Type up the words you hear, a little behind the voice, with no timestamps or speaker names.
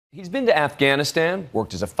He's been to Afghanistan,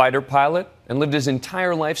 worked as a fighter pilot, and lived his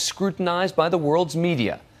entire life scrutinized by the world's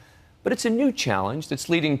media. But it's a new challenge that's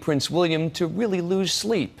leading Prince William to really lose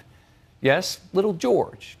sleep. Yes, little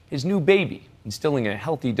George, his new baby, instilling a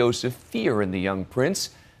healthy dose of fear in the young prince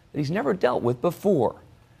that he's never dealt with before.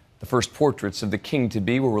 The first portraits of the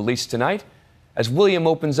king-to-be were released tonight as William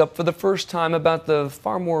opens up for the first time about the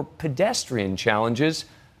far more pedestrian challenges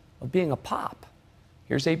of being a pop.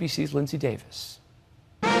 Here's ABC's Lindsay Davis.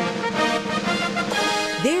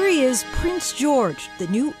 There he is, Prince George, the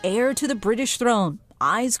new heir to the British throne,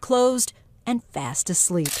 eyes closed and fast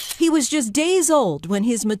asleep. He was just days old when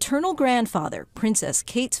his maternal grandfather, Princess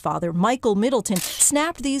Kate's father, Michael Middleton,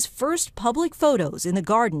 snapped these first public photos in the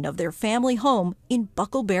garden of their family home in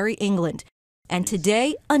Bucklebury, England. And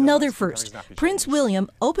today, another first, Prince William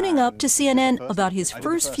opening up to CNN about his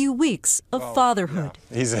first few weeks of fatherhood.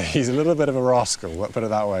 He's a little bit of a rascal, let's put it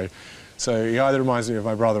that way. So he either reminds me of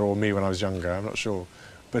my brother or me when I was younger, I'm not sure.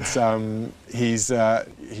 But he's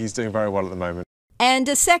doing very well at the moment. And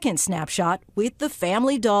a second snapshot with the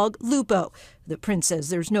family dog, Lupo. The prince says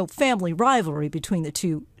there's no family rivalry between the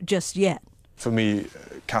two just yet. For me,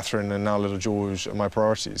 Catherine and now little George are my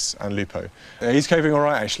priorities, and Lupo. He's coping all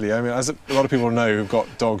right, actually. I mean, as a lot of people know who've got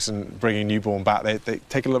dogs and bringing newborn back, they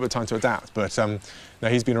take a little bit of time to adapt. But no,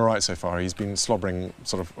 he's been all right so far. He's been slobbering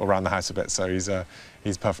sort of around the house a bit, so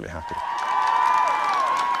he's perfectly happy.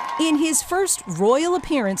 In his first royal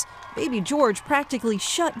appearance, baby George practically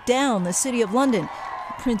shut down the City of London.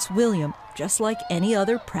 Prince William, just like any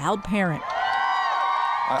other proud parent.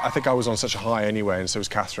 I think I was on such a high anyway, and so was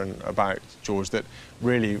Catherine, about George, that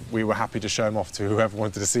really we were happy to show him off to whoever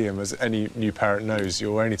wanted to see him. As any new parent knows,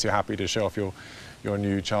 you're only too happy to show off your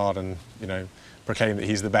new child and, you know, proclaim that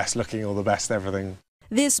he's the best looking or the best everything.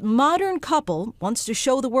 This modern couple wants to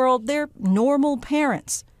show the world they're normal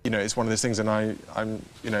parents. You know, it's one of those things, and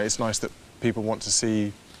you know, it's nice that people want to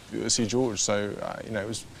see George. So, you know,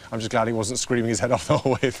 I'm just glad he wasn't screaming his head off the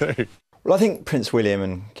whole way through. Well, I think Prince William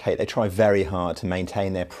and Kate, they try very hard to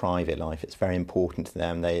maintain their private life. It's very important to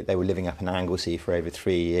them. They were living up in Anglesey for over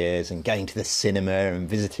 3 years and going to the cinema and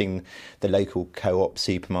visiting the local co-op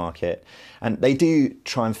supermarket. And they do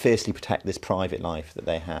try and fiercely protect this private life that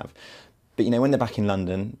they have. But, you know, when they're back in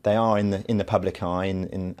London, they are in the public eye,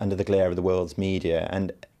 under the glare of the world's media.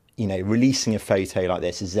 And, you know, releasing a photo like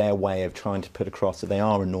this is their way of trying to put across that they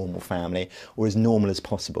are a normal family, or as normal as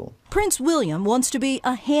possible. Prince William wants to be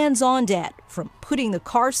a hands-on dad, from putting the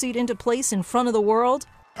car seat into place in front of the world.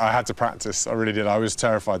 I had to practice, I really did. I was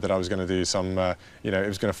terrified that I was going to do some, you know, it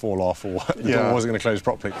was going to fall off, or the door wasn't going to close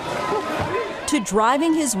properly. To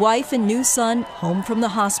driving his wife and new son home from the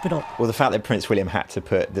hospital. Well, the fact that Prince William had to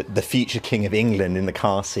put the future King of England in the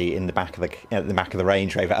car seat in the back of the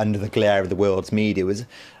Range Rover under the glare of the world's media was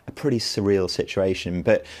a pretty surreal situation.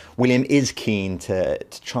 But William is keen to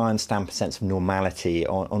try and stamp a sense of normality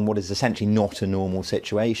on what is essentially not a normal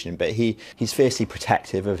situation. But he's fiercely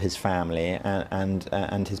protective of his family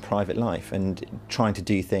and his private life, and trying to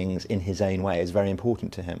do things in his own way is very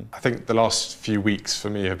important to him. I think the last few weeks for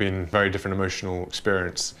me have been a very different emotional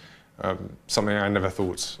experience, something I never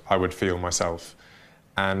thought I would feel myself.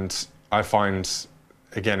 And I find,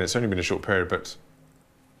 again, it's only been a short period, but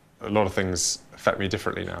a lot of things affect me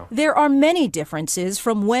differently now. There are many differences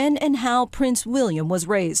from when and how Prince William was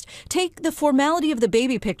raised. Take the formality of the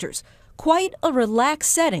baby pictures. Quite a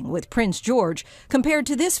relaxed setting with Prince George compared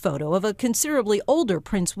to this photo of a considerably older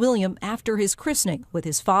Prince William after his christening with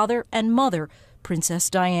his father and mother,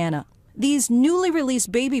 Princess Diana. These newly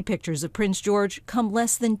released baby pictures of Prince George come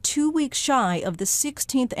less than 2 weeks shy of the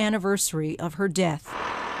 16th anniversary of her death.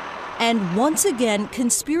 And once again,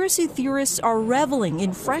 conspiracy theorists are reveling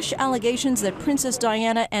in fresh allegations that Princess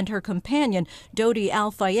Diana and her companion, Dodi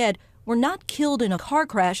Al-Fayed, were not killed in a car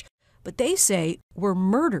crash, but they say were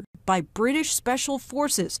murdered by British special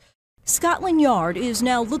forces. Scotland Yard is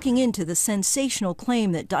now looking into the sensational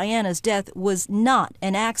claim that Diana's death was not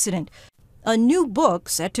an accident. A new book,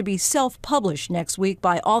 set to be self-published next week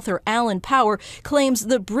by author Alan Power, claims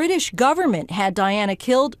the British government had Diana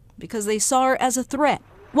killed because they saw her as a threat.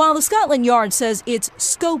 While the Scotland Yard says it's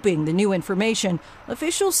scoping the new information,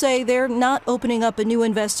 officials say they're not opening up a new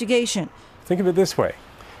investigation. Think of it this way.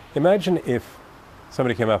 Imagine if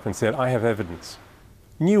somebody came up and said, I have evidence,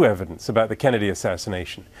 new evidence about the Kennedy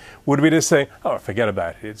assassination. Would we just say, oh, forget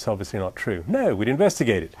about it, it's obviously not true? No, we'd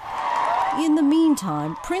investigate it. In the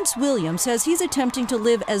meantime, Prince William says he's attempting to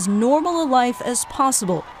live as normal a life as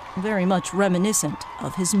possible, very much reminiscent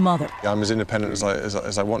of his mother. I'm as independent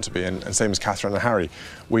as I want to be, and same as Catherine and Harry.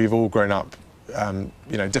 We've all grown up,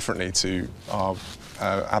 you know, differently to our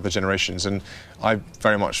other generations, and I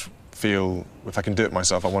very much feel if I can do it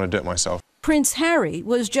myself, I want to do it myself. Prince Harry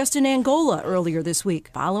was just in Angola earlier this week,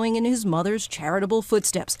 following in his mother's charitable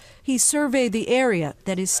footsteps. He surveyed the area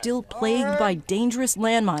that is still plagued by dangerous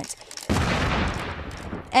landmines.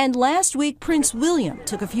 And last week, Prince William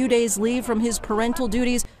took a few days' leave from his parental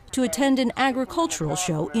duties to attend an agricultural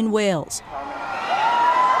show in Wales.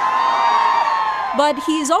 But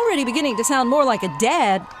he's already beginning to sound more like a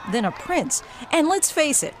dad than a prince. And let's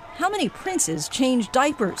face it, how many princes change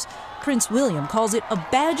diapers? Prince William calls it a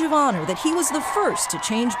badge of honor that he was the first to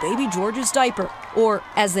change baby George's diaper, or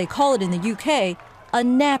as they call it in the UK, a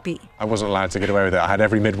nappy. I wasn't allowed to get away with it. I had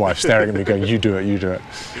every midwife staring at me going, you do it, you do it.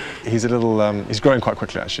 He's a little, he's growing quite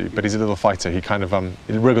quickly actually, but he's a little fighter. He kind of,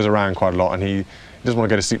 he wriggles around quite a lot and he doesn't want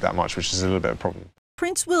to go to sleep that much, which is a little bit of a problem.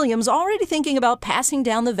 Prince William's already thinking about passing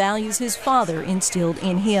down the values his father instilled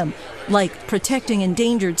in him, like protecting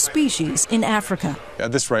endangered species in Africa.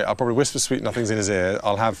 At this rate, I'll probably whisper sweet nothings in his ear.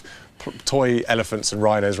 I'll have toy elephants and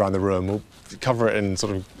rhinos around the room. We'll cover it in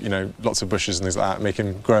sort of, lots of bushes and things like that, make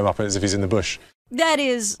him grow him up as if he's in the bush. That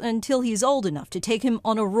is, until he's old enough to take him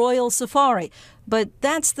on a royal safari. But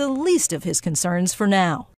that's the least of his concerns for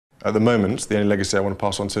now. At the moment, the only legacy I want to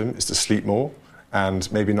pass on to him is to sleep more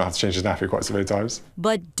and maybe not have to change his nappy quite so many times.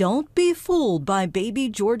 But don't be fooled by baby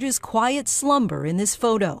George's quiet slumber in this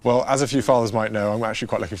photo. Well, as a few fathers might know, I'm actually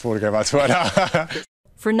quite looking forward to going back to work now.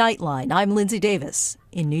 For Nightline, I'm Lindsay Davis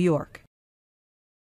in New York.